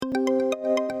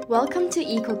Welcome to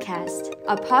EcoCast,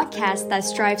 a podcast that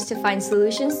strives to find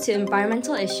solutions to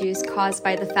environmental issues caused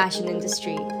by the fashion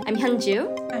industry. I'm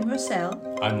Hyunju. I'm Roselle.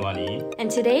 I'm Wani.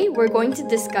 And today we're going to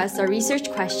discuss our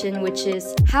research question, which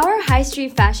is, how are high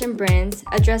street fashion brands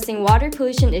addressing water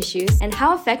pollution issues and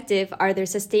how effective are their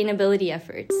sustainability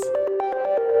efforts?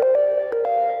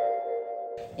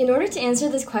 In order to answer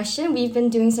this question, we've been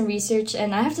doing some research,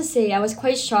 and I have to say I was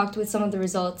quite shocked with some of the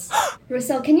results.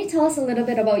 Roselle, can you tell us a little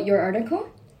bit about your article?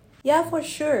 Yeah, for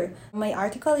sure. My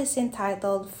article is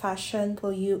entitled Fashion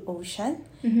Pollute Ocean.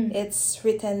 It's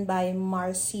written by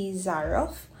Marcy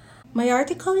Zaroff. My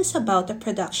article is about the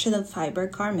production of fiber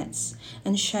garments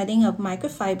and shedding of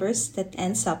microfibers that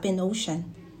ends up in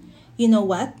ocean. You know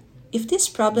what? If this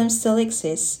problem still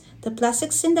exists, the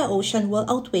plastics in the ocean will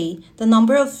outweigh the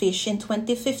number of fish in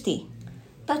 2050.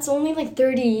 That's only like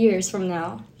 30 years from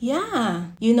now.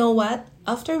 Yeah. You know what?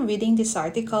 After reading this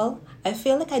article, I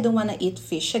feel like I don't want to eat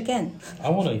fish again. I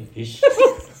want to eat fish.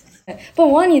 But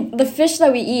Wani, the fish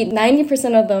that we eat,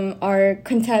 90% of them are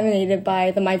contaminated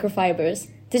by the microfibers.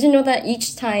 Did you know that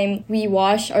each time we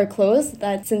wash our clothes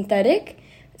that's synthetic,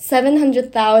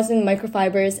 700,000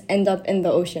 microfibers end up in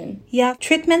the ocean? Yeah,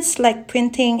 treatments like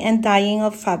printing and dyeing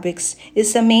of fabrics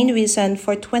is the main reason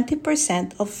for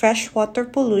 20% of freshwater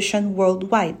pollution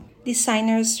worldwide.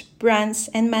 Designers, brands,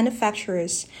 and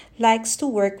manufacturers likes to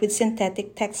work with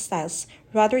synthetic textiles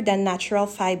rather than natural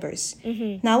fibers.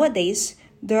 Nowadays,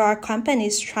 there are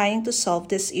companies trying to solve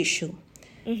this issue.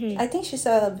 I think she's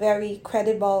a very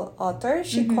credible author.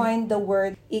 She coined the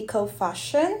word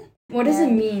eco-fashion. What does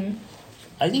it mean?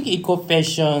 I think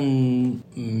eco-fashion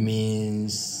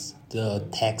means the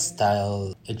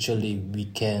textile actually we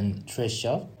can trash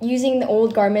out. Using the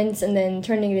old garments and then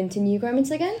turning it into new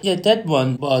garments again? Yeah, that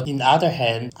one. But in the other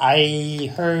hand, I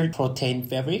heard protein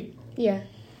fabric. Yeah.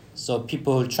 So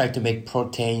people try to make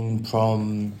protein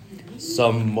from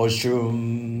some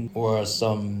mushroom or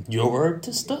some yogurt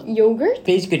stuff. Yogurt?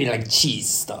 Basically like cheese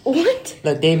stuff. What?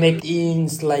 Like they make in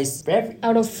sliced fabric.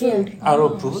 Out of food. Out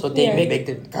of food, so they Yeah. make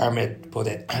the garment for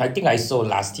that. I think I saw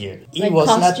last year. It Like was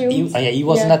costumes? not. It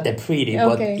was Yeah. not that pretty,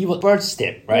 but Okay. it was bird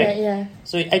step, right? Yeah.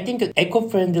 So I think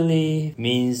eco-friendly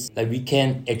means that we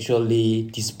can actually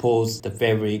dispose the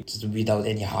fabric just without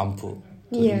any harmful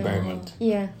to the Yeah. environment.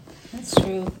 Yeah. That's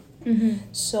true.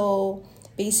 So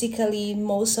basically,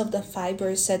 most of the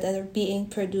fibers that are being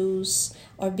produced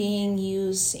or being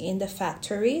used in the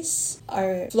factories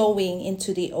are flowing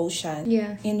into the ocean,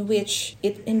 Yeah. in which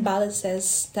it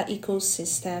imbalances the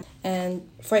ecosystem. And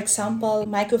for example,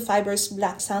 microfibers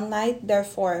block sunlight,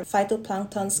 therefore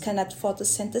phytoplanktons cannot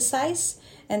photosynthesize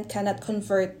and cannot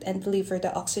convert and deliver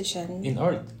the oxygen. In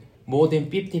Earth, more than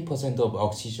 50% of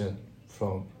oxygen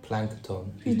from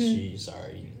plankton, which is are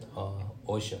in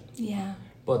ocean. Yeah.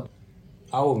 But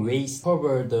our waste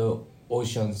cover the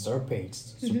ocean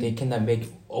surface, so they cannot make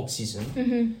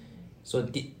oxygen. So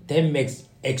that makes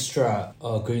extra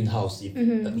greenhouse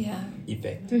Yeah.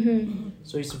 effect.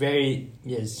 So it's very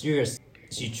serious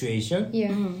situation.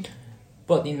 Yeah.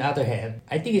 But in the other hand,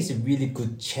 I think it's a really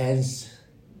good chance.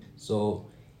 So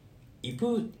if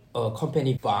a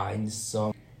company finds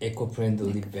some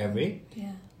eco-friendly fabric,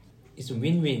 Yeah. it's a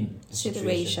win-win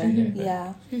Situation.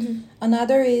 Yeah.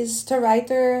 Another is the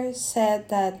writer said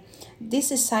that these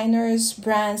designers,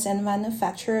 brands, and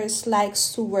manufacturers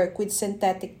likes to work with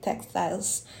synthetic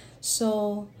textiles.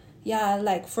 So yeah,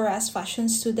 like for us fashion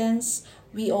students,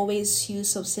 we always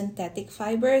use of synthetic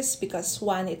fibers because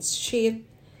one, it's cheap,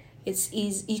 it's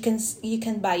easy, you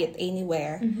can buy it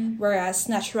anywhere. Whereas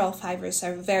natural fibers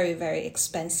are very, very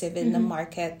expensive in the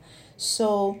market.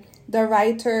 So the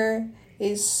writer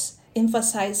is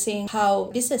emphasizing how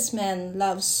businessmen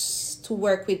loves to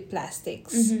work with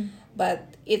plastics,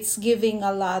 but it's giving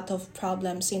a lot of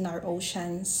problems in our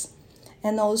oceans.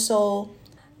 And also,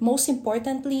 most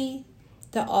importantly,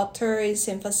 the author is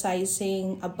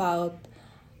emphasizing about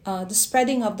the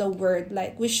spreading of the word,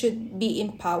 like we should be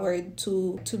empowered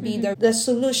to be the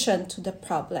solution to the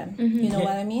problem. You know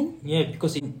what I mean? Yeah,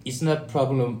 because it's not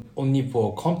problem only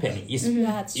for company. It's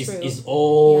That's true. it's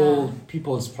all Yeah.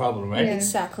 people's problem, right? Yeah.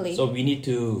 Exactly. So we need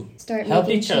to Start help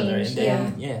making each other, change,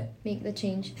 and then Make the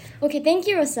change. Okay, thank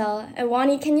you, Roselle. And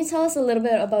Wani, can you tell us a little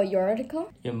bit about your article?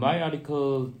 Yeah, my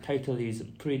article title is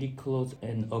Pretty Clothes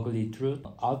and Ugly Truth.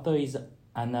 Author is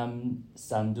Anam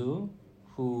Sandhu,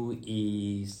 who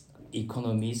is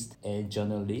economist and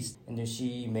journalist, and then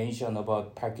she mentioned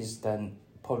about Pakistan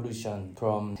pollution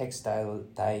from textile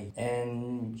dye,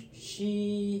 and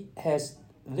she has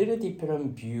little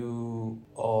different view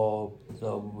of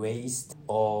the waste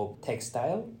of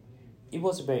textile it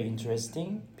was very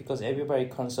interesting because everybody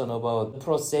concerned about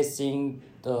processing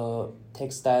the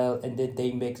textile and then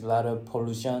they make a lot of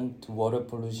pollution to water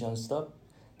pollution stuff.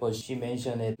 But she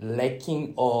mentioned it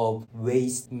lacking of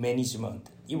waste management.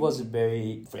 It was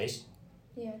very fresh.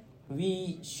 Yeah.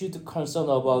 We should concern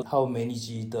about how manage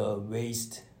the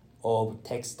waste of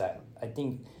textile. I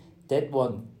think that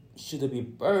one should be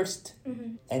first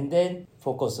and then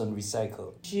focus on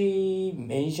recycle. She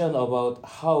mentioned about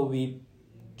how we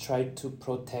try to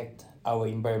protect our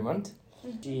environment.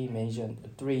 She mentioned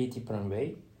 3 different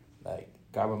ways, like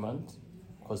government,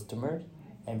 customer,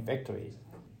 and factories.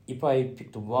 If I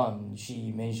picked one,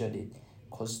 she mentioned it.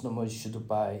 Customers should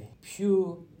buy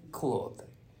pure clothes.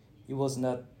 It was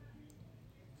not.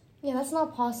 Yeah, that's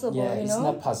not possible. Yeah, you it's know?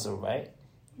 not possible, right?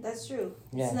 That's true.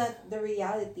 Yeah. It's not the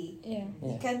reality. Yeah.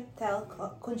 You can't tell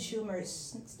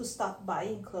consumers to stop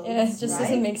buying clothes. Yeah, it just right?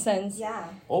 doesn't make sense. Yeah.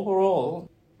 Overall,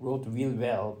 wrote real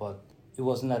well, but it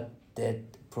was not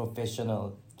that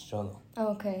professional journal.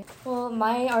 Okay. Well,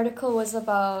 my article was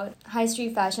about high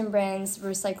street fashion brands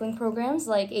recycling programs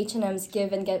like H&M's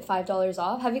Give and Get $5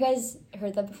 off. Have you guys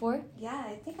heard that before? Yeah,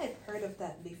 I think I've heard of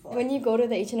that before. When you go to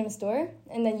the H&M store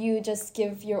and then you just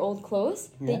give your old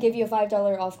clothes, they Yeah. give you a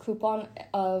 $5 off coupon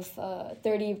of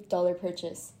 $30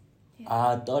 purchase.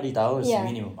 $30 Yeah.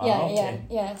 minimum. Yeah, Okay.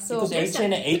 yeah. So Because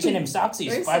H&M socks is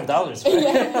there's $5,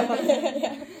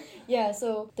 right? yeah,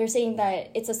 so they're saying that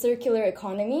it's a circular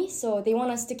economy, so they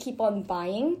want us to keep on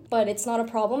buying, but it's not a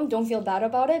problem. Don't feel bad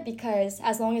about it because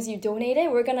as long as you donate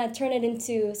it, we're gonna turn it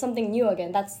into something new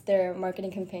again. That's their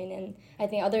marketing campaign, and I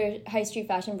think other high street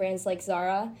fashion brands like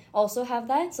Zara also have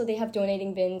that. So they have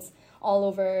donating bins all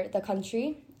over the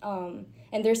country,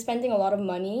 and they're spending a lot of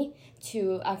money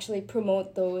to actually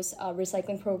promote those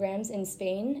recycling programs in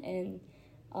Spain and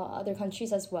other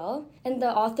countries as well. And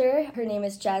the author, her name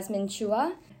is Jasmine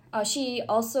Chua. She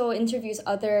also interviews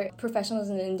other professionals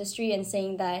in the industry and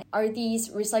saying that are these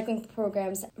recycling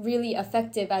programs really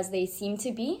effective as they seem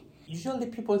to be? Usually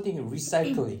people think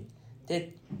recycling. That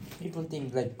people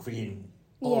think like green.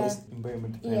 Oh, Yeah. it's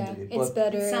environment Yeah, friendly. it's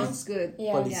better. Sounds good.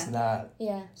 Yeah. But it's not.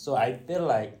 Yeah. So I feel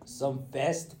like some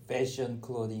fast fashion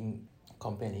clothing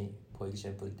company, for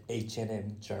example,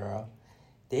 H&M, Zara,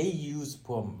 they use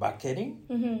for marketing.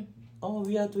 Oh,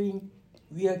 we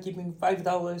are giving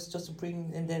 $5 just to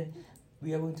bring, and then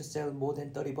we are going to sell more than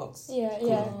 $30. Yeah,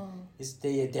 yeah. It's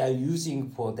they are using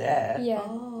for that. Yeah.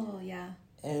 Oh, yeah.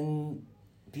 And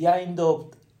behind the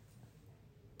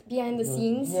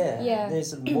Scenes. yeah,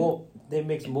 there's more. They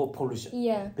make more pollution.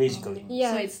 Yeah. Basically.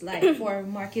 Yeah. So it's like for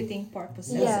marketing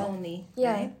purposes Yeah. only.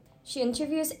 Yeah. Right? She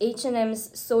interviews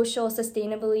H&M's social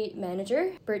sustainability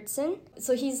manager, Bertson.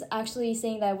 So he's actually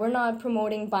saying that we're not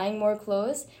promoting buying more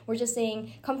clothes. We're just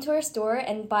saying come to our store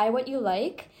and buy what you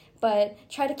like, but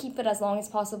try to keep it as long as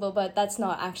possible. But that's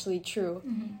not actually true.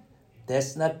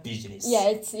 That's not business.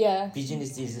 Yeah.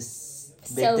 Business is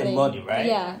make Selling. them money, right?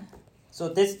 Yeah. So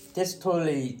that's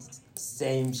totally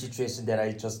same situation that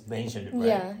I just mentioned, right?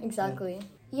 Yeah, exactly.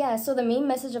 Yeah, so the main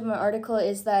message of my article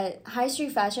is that high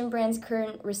street fashion brands'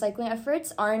 current recycling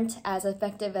efforts aren't as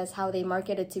effective as how they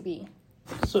market it to be.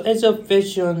 So as a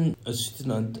fashion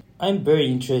student, I'm very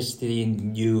interested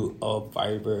in new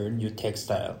fiber, new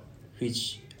textile,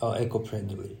 which are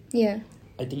eco-friendly. Yeah.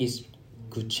 I think it's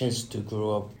good chance to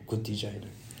grow up good designer.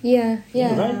 Yeah.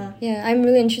 Right? Yeah, I'm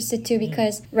really interested too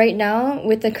because right now,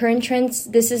 with the current trends,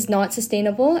 this is not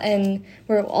sustainable and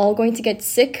we're all going to get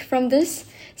sick from this.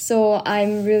 So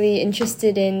I'm really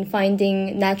interested in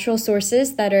finding natural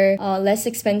sources that are less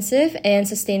expensive and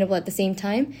sustainable at the same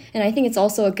time. And I think it's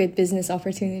also a good business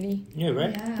opportunity. Yeah,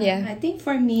 right? Yeah. I think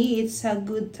for me, it's a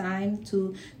good time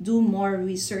to do more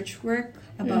research work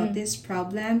about this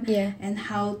problem Yeah. and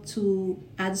how to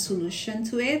add solution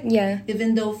to it. Yeah.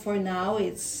 Even though for now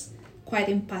it's quite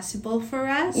impossible for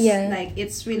us. Yeah. Like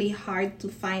it's really hard to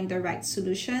find the right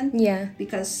solution. Yeah.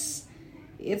 Because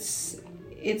it's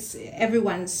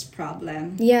everyone's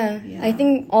problem. Yeah, Yeah. I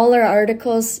think all our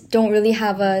articles don't really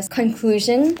have a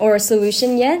conclusion or a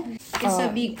solution yet. It's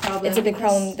a big problem. It's a big because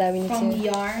problem that we need from to...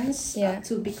 yarns Yeah.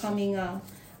 to becoming a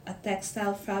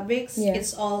textile fabrics, Yeah.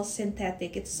 it's all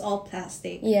synthetic, it's all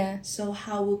plastic. Yeah. So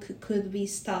how could we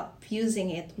stop using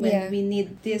it when Yeah. we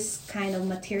need this kind of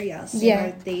materials in Yeah.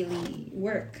 our daily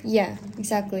work? Yeah,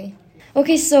 exactly.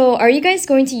 Okay, so are you guys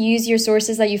going to use your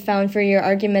sources that you found for your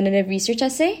argumentative research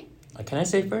essay? Can I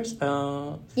say first?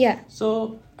 Yeah.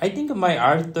 So I think my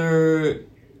author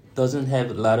doesn't have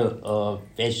a lot of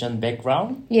fashion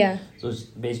background. Yeah. So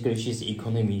basically, she's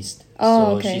economist. Oh,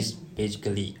 so okay. she's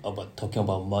basically talking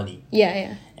about money.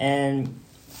 Yeah. And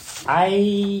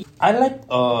I like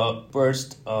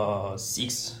first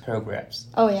 6 paragraphs.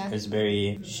 Oh yeah. It's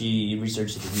very she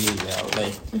researched it really well.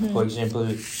 Like for example,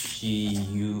 she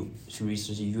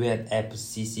researched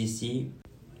UNFCCC.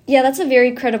 Yeah, that's a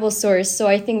very credible source. So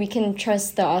I think we can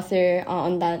trust the author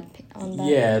on that.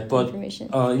 Yeah, but information.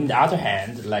 In the other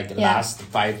hand, like Yeah. last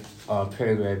 5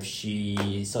 paragraphs,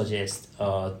 she suggests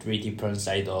 3 different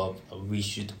sides of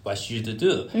what should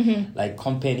do. Like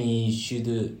company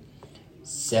should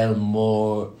sell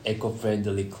more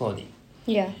eco-friendly clothing.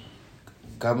 Yeah.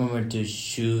 Government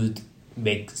should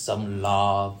make some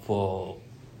law for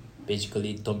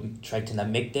basically don't try to not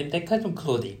make them that kind of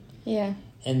clothing. Yeah.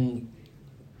 And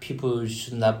people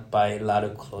should not buy a lot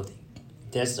of clothing.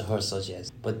 That's her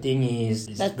suggestion. But thing is,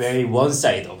 it's That's- very one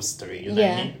side of story. You know what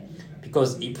Yeah. I mean?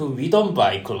 Because if we don't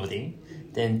buy clothing,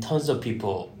 then tons of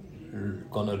people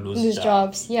gonna lose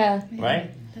jobs. Yeah.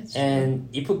 right? That's And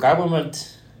if a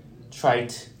government try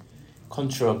to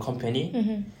control company,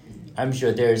 I'm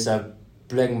sure there's a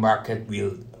black market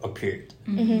will appear.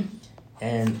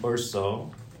 And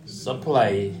also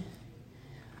supply.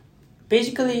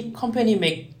 Basically, company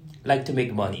like to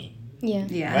make money. Yeah.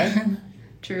 Yeah. Right?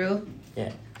 True.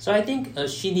 Yeah. So I think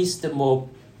she needs to more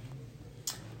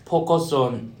focus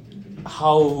on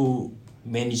how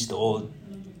manage the all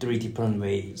 3 different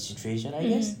way situation. I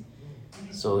guess.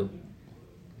 So,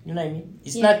 you know what I mean?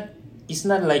 It's Yeah.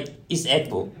 not like it's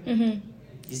Apple.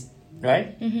 It's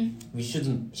right.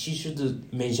 She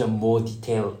should mention more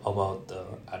detail about the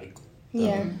article.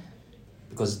 Yeah.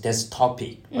 Because that's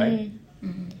topic, right?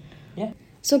 Yeah.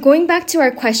 So going back to our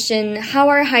question, how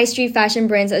are high street fashion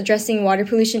brands addressing water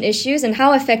pollution issues and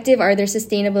how effective are their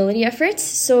sustainability efforts?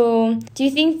 So do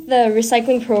you think the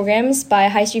recycling programs by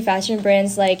high street fashion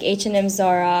brands like H&M,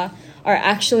 Zara are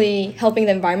actually helping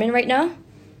the environment right now?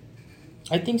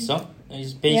 I think so.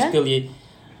 It's basically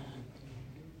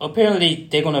apparently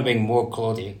they're gonna make more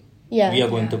clothing. Yeah. We are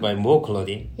going to buy more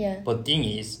clothing. Yeah. But thing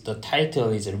is, the title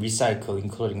is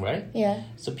recycling clothing, right? Yeah.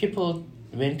 So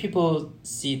when people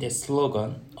see the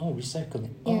slogan, oh,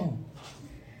 recycling, oh,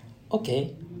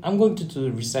 okay, I'm going to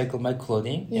recycle my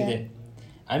clothing, Yeah. and then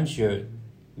I'm sure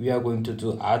we are going to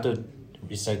do other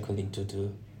recycling to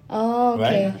do, Oh,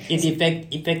 okay. right? It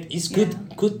effect is good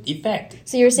effect.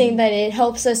 So you're saying that it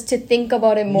helps us to think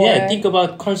about it more. Yeah, think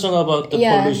about concern about the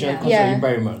Yeah, pollution, concern yeah.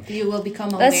 environment. You will become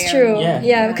aware. That's true. Yeah.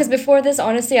 Yeah, because before this,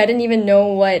 honestly, I didn't even know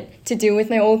what to do with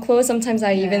my old clothes. Sometimes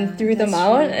I even threw them that's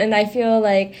out. true. And I feel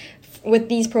like with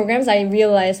these programs, I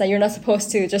realized that you're not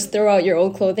supposed to just throw out your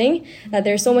old clothing, that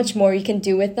there's so much more you can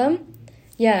do with them.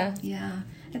 Yeah. Yeah.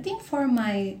 I think for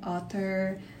my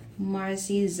author,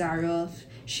 Marcy Zaroff,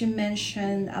 she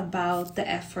mentioned about the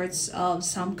efforts of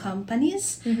some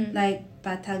companies like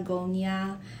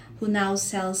Patagonia, who now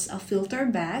sells a filter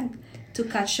bag to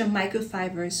catch the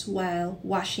microfibers while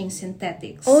washing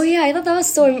synthetics. Oh, yeah, I thought that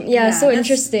was so so that's-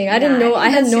 interesting. I didn't know, I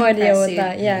had think no that's idea what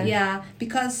impressive. that, yeah. Yeah,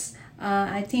 because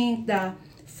I think the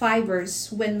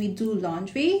fibers, when we do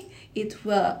laundry,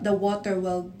 the water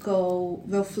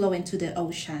will flow into the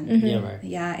ocean. Yeah, right.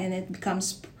 Yeah, and it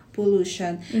becomes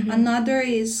pollution. Another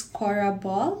is Cora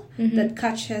Ball that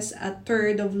catches a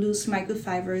third of loose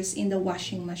microfibers in the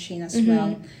washing machine as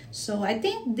well. So I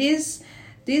think these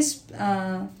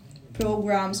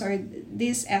programs or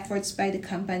these efforts by the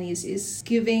companies is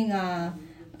giving a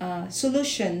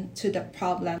solution to the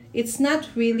problem. It's not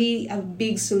really a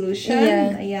big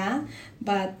solution,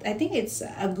 but I think it's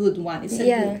a good one. It's a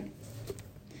good.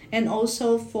 And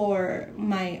also for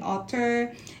my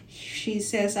author, she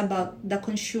says about the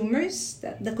consumers,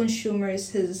 that the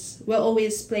consumers will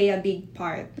always play a big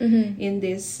part in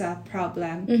this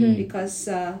problem because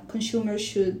consumers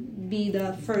should be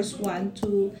the first one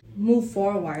to move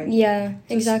forward. Yeah,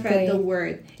 to exactly. spread the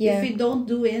word. Yeah. If we don't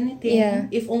do anything, Yeah.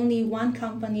 if only one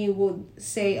company would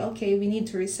say, okay, we need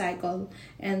to recycle,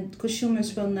 and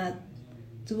consumers will not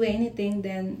do anything,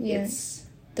 then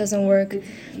Doesn't work.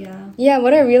 Yeah. Yeah,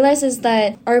 what I realized is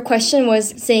that our question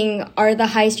was saying, are the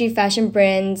high street fashion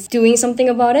brands doing something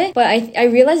about it? But I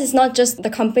realized it's not just the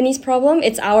company's problem,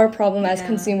 it's our problem as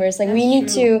consumers. Like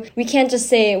we can't just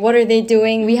say, what are they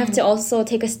doing? We have to also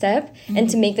take a step and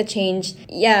to make the change.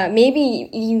 Yeah, maybe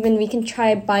even we can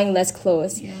try buying less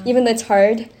clothes. Yeah. Even though it's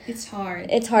hard. It's hard.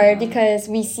 It's hard because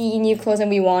we see new clothes and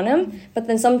we want them. But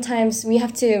then sometimes we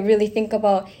have to really think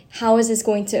about how is this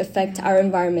going to affect our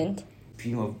environment.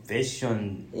 Being of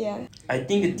fashion, Yeah. I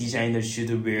think a designer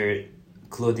should wear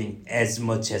clothing as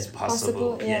much as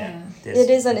possible. That's It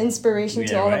is an inspiration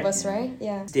to Yeah, all right? of us, right?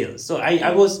 Yeah. still. So I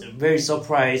was very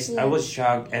surprised. Yeah. I was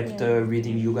shocked after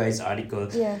reading you guys' article.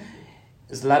 Yeah.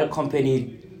 There's a lot of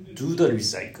company do the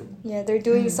recycle. Yeah, they're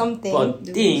doing something. But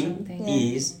Doing thing something.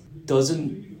 Yeah. is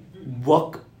doesn't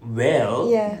work well,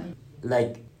 Yeah.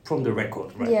 like from the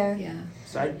record, right? Yeah. Yeah.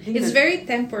 So I think It's that- very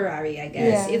temporary, I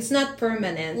guess. Yeah. It's not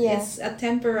permanent. Yeah. It's a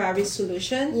temporary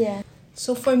solution. Yeah.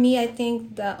 So for me, I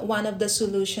think that one of the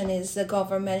solution is the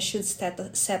government should set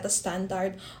a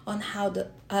standard on how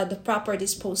the proper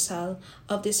disposal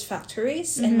of these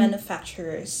factories and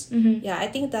manufacturers. Yeah, I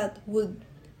think that would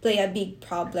play a big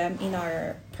problem in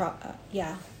our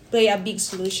play a big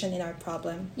solution in our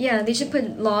problem. Yeah, they should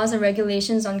put laws and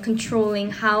regulations on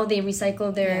controlling how they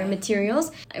recycle their Yeah.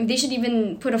 materials. And they should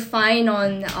even put a fine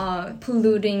on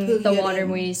polluting the Polluting,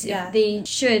 waterways. yeah. They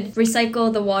should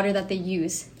recycle the water that they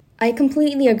use. I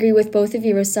completely agree with both of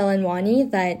you, Roselle and Wani,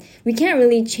 that we can't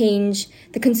really change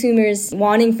the consumers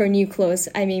wanting for new clothes.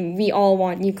 I mean, we all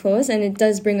want new clothes, and it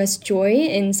does bring us joy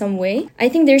in some way. I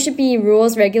think there should be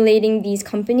rules regulating these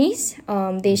companies.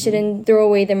 They shouldn't throw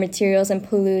away their materials and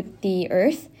pollute the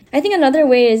earth. I think another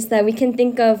way is that we can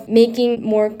think of making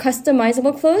more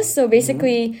customizable clothes. So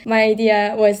basically, my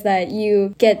idea was that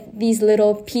you get these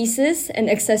little pieces and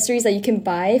accessories that you can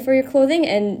buy for your clothing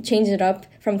and change it up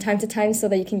from time to time so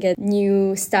that you can get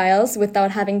new styles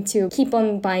without having to keep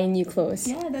on buying new clothes.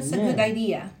 Yeah, that's a Yeah. good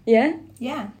idea. Yeah?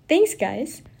 Yeah. Thanks,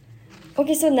 guys.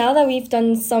 Okay, so now that we've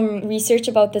done some research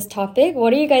about this topic,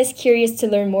 what are you guys curious to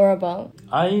learn more about?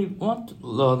 I want to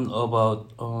learn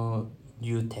about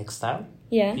new textile,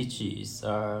 Yeah? which is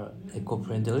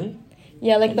eco-friendly.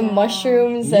 Yeah, like the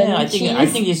mushrooms Yeah, and I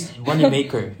cheese. think it's money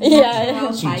maker. Yeah.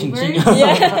 Natural Ching, ching, ching. fibers.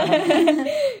 Yeah.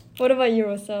 What about you,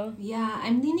 Roselle? Yeah,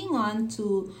 I'm leaning on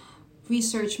to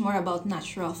research more about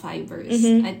natural fibers.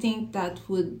 I think that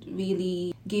would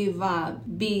really give a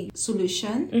big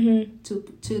solution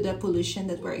to the pollution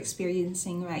that we're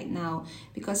experiencing right now.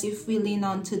 Because if we lean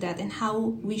on to that and how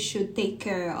we should take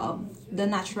care of the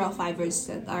natural fibers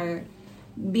that are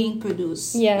being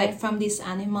produced, Yeah. like from these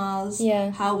animals,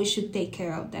 Yeah. how we should take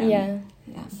care of them. Yeah.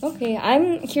 Yeah. Okay,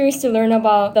 I'm curious to learn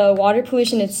about the water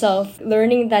pollution itself.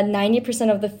 Learning that 90%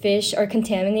 of the fish are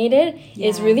contaminated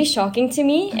is Yeah. really shocking to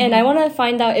me, and I want to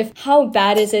find out if how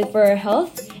bad is it for our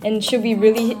health, and should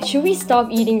we stop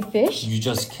eating fish? You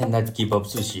just cannot give up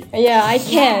sushi. Yeah, I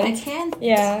Yeah, I can't. can.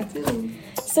 Yeah. Too.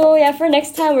 So yeah, for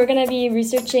next time we're gonna be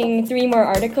researching 3 more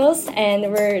articles,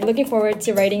 and we're looking forward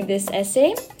to writing this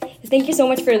essay. Thank you so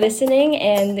much for listening,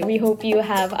 and we hope you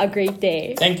have a great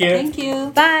day. Thank you. Thank you.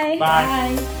 Bye.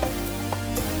 Bye. Bye.